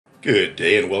Good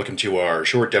day and welcome to our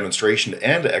short demonstration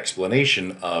and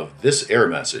explanation of this error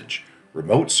message.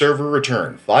 Remote server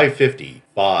return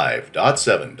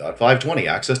 555.7.520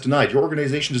 access denied. Your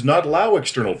organization does not allow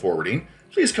external forwarding.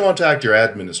 Please contact your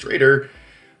administrator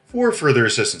for further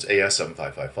assistance.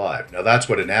 AS7555. Now that's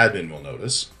what an admin will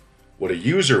notice. What a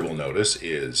user will notice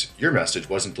is your message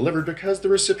wasn't delivered because the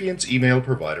recipient's email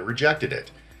provider rejected it.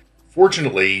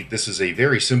 Fortunately, this is a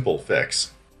very simple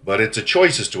fix, but it's a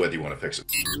choice as to whether you want to fix it.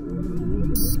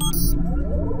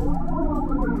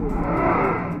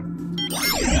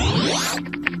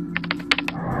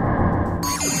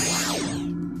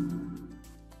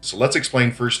 So let's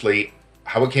explain firstly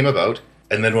how it came about,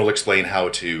 and then we'll explain how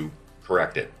to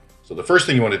correct it. So the first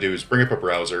thing you want to do is bring up a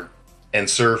browser and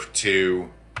surf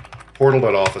to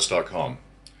portal.office.com.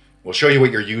 We'll show you what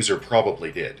your user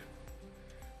probably did.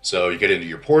 So you get into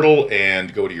your portal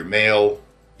and go to your mail.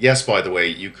 Yes, by the way,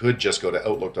 you could just go to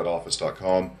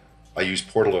outlook.office.com. I use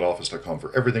portal.office.com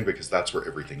for everything because that's where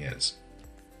everything is.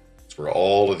 It's where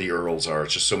all of the URLs are.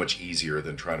 It's just so much easier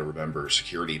than trying to remember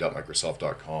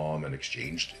security.microsoft.com and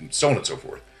Exchange and so on and so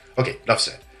forth. Okay, enough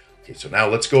said. Okay, so now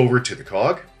let's go over to the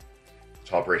cog,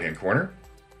 top right-hand corner,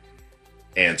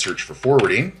 and search for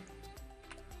forwarding.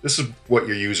 This is what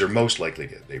your user most likely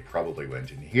did. They probably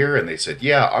went in here and they said,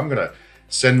 yeah, I'm going to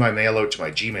send my mail out to my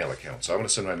Gmail account. So I'm going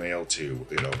to send my mail to,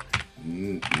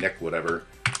 Nick whatever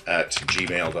at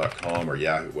gmail.com or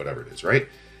Yahoo, whatever it is, right?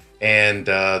 And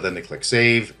then they click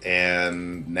save,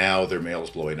 and now their mail is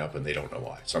blowing up and they don't know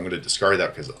why. So I'm going to discard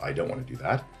that because I don't want to do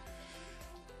that.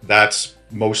 That's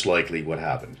most likely what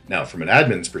happened. Now, from an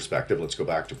admin's perspective, let's go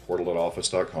back to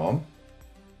portal.office.com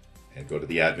and go to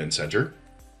the admin center.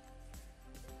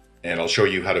 And I'll show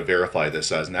you how to verify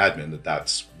this as an admin that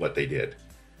that's what they did.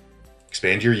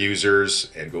 Expand your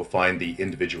users and go find the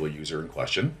individual user in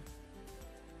question.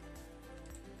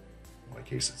 In my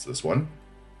case, it's this one.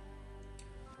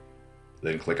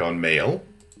 Then click on Mail.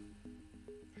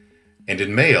 And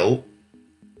in Mail,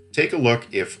 take a look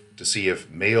to see if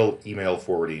mail email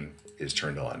forwarding is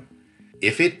turned on.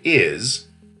 If it is,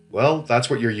 well, that's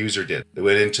what your user did. They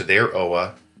went into their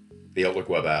OA, the Outlook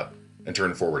web app, and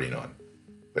turned forwarding on.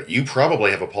 But you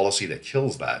probably have a policy that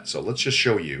kills that. So let's just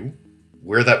show you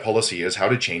where that policy is, how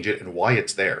to change it, and why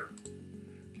it's there.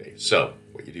 Okay, so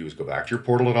what you do is go back to your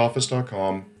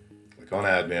portal.office.com, click on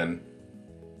admin,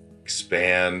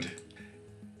 expand,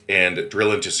 and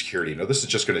drill into security. Now this is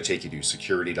just going to take you to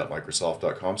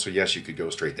security.microsoft.com. So yes, you could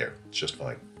go straight there. It's just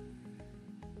fine.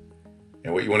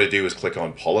 And what you want to do is click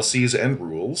on policies and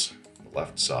rules, on the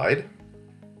left side.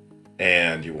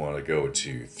 And you want to go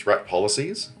to threat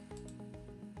policies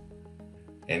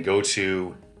and go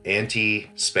to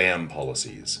anti-spam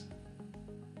policies.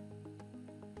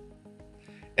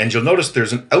 And you'll notice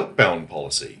there's an outbound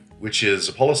policy, which is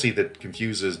a policy that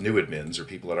confuses new admins or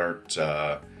people that aren't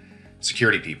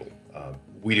security people.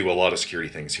 We do a lot of security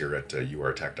things here at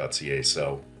urtech.ca,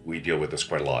 so we deal with this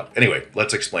quite a lot. Anyway,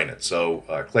 let's explain it. So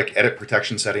click Edit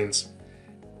Protection Settings,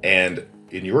 and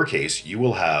in your case, you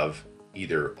will have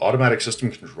either automatic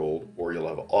system control or you'll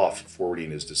have off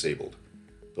forwarding is disabled.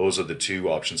 Those are the two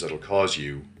options that'll cause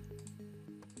you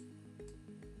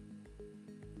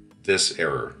this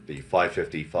error, the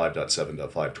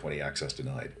 555.7.520 access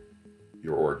denied.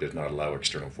 Your org did not allow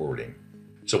external forwarding.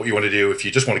 So what you want to do, if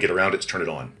you just want to get around it, is turn it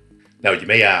on. Now you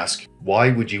may ask, why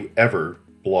would you ever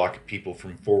block people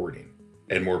from forwarding?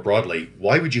 And more broadly,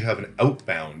 why would you have an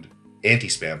outbound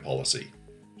anti-spam policy?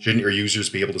 Shouldn't your users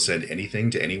be able to send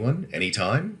anything to anyone,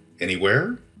 anytime,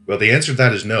 anywhere? Well, the answer to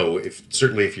that is no,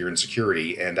 certainly if you're in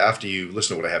security, and after you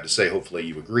listen to what I have to say, hopefully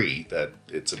you agree that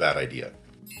it's a bad idea.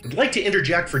 I'd like to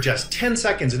interject for just 10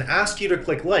 seconds and ask you to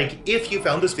click like if you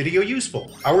found this video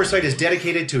useful. Our site is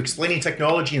dedicated to explaining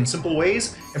technology in simple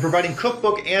ways and providing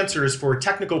cookbook answers for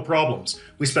technical problems.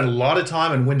 We spend a lot of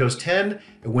time on Windows 10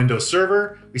 and Windows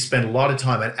Server. We spend a lot of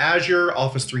time on Azure,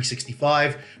 Office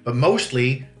 365, but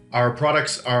mostly our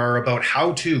products are about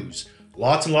how-tos.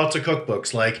 Lots and lots of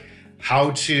cookbooks like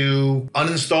how to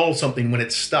uninstall something when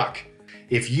it's stuck.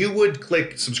 If you would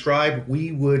click subscribe,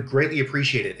 we would greatly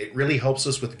appreciate it. It really helps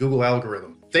us with the Google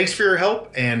algorithm. Thanks for your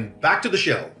help, and back to the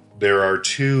show. There are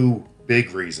two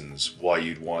big reasons why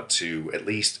you'd want to at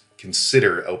least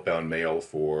consider outbound mail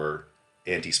for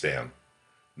anti-spam.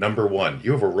 Number one,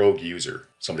 you have a rogue user,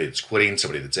 somebody that's quitting,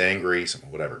 somebody that's angry,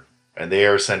 whatever, and they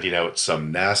are sending out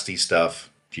some nasty stuff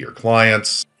to your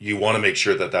clients. You want to make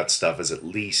sure that that stuff is at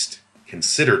least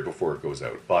considered before it goes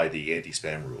out by the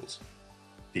anti-spam rules.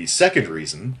 The second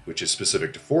reason, which is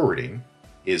specific to forwarding,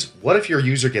 is what if your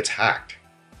user gets hacked?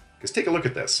 Because take a look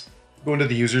at this. Go into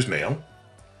the user's mail,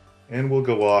 and we'll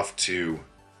go off to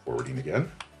forwarding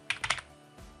again.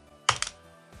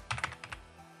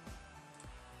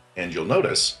 And you'll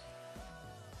notice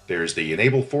there's the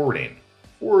enable forwarding.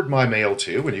 Forward my mail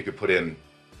to, and you could put in,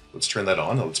 let's turn that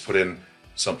on. Let's put in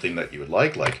something that you would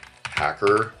like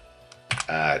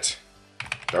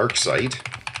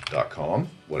hacker@darksite.com,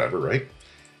 whatever, right?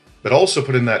 But also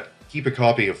put in that keep a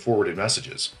copy of forwarded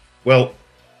messages. Well,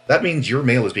 that means your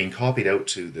mail is being copied out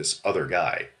to this other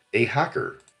guy, a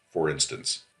hacker, for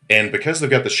instance. And because they've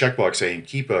got the checkbox saying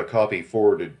keep a copy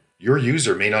forwarded, your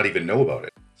user may not even know about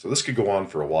it. So this could go on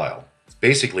for a while. It's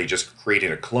basically just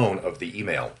creating a clone of the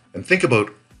email. And think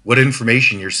about what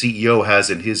information your CEO has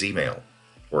in his email,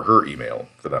 or her email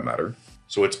for that matter.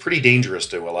 So it's pretty dangerous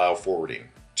to allow forwarding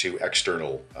to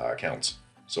external accounts.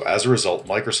 So as a result,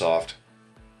 Microsoft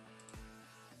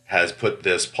has put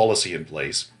this policy in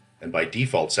place and by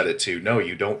default set it to no,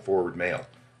 you don't forward mail.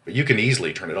 But you can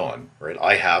easily turn it on, right?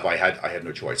 I had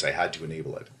no choice. I had to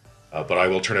enable it. But I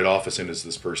will turn it off as soon as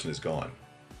this person is gone,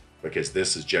 because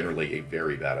this is generally a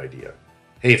very bad idea.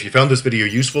 Hey, if you found this video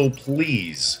useful,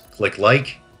 please click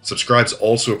like. Subscribe's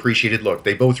also appreciated. Look,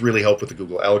 they both really help with the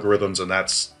Google algorithms, and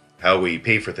that's how we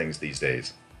pay for things these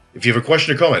days. If you have a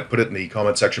question or comment, put it in the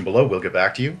comment section below. We'll get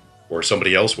back to you, or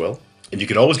somebody else will. And you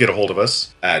can always get a hold of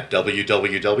us at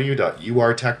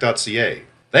www.urtech.ca.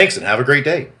 Thanks, and have a great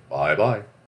day. Bye-bye.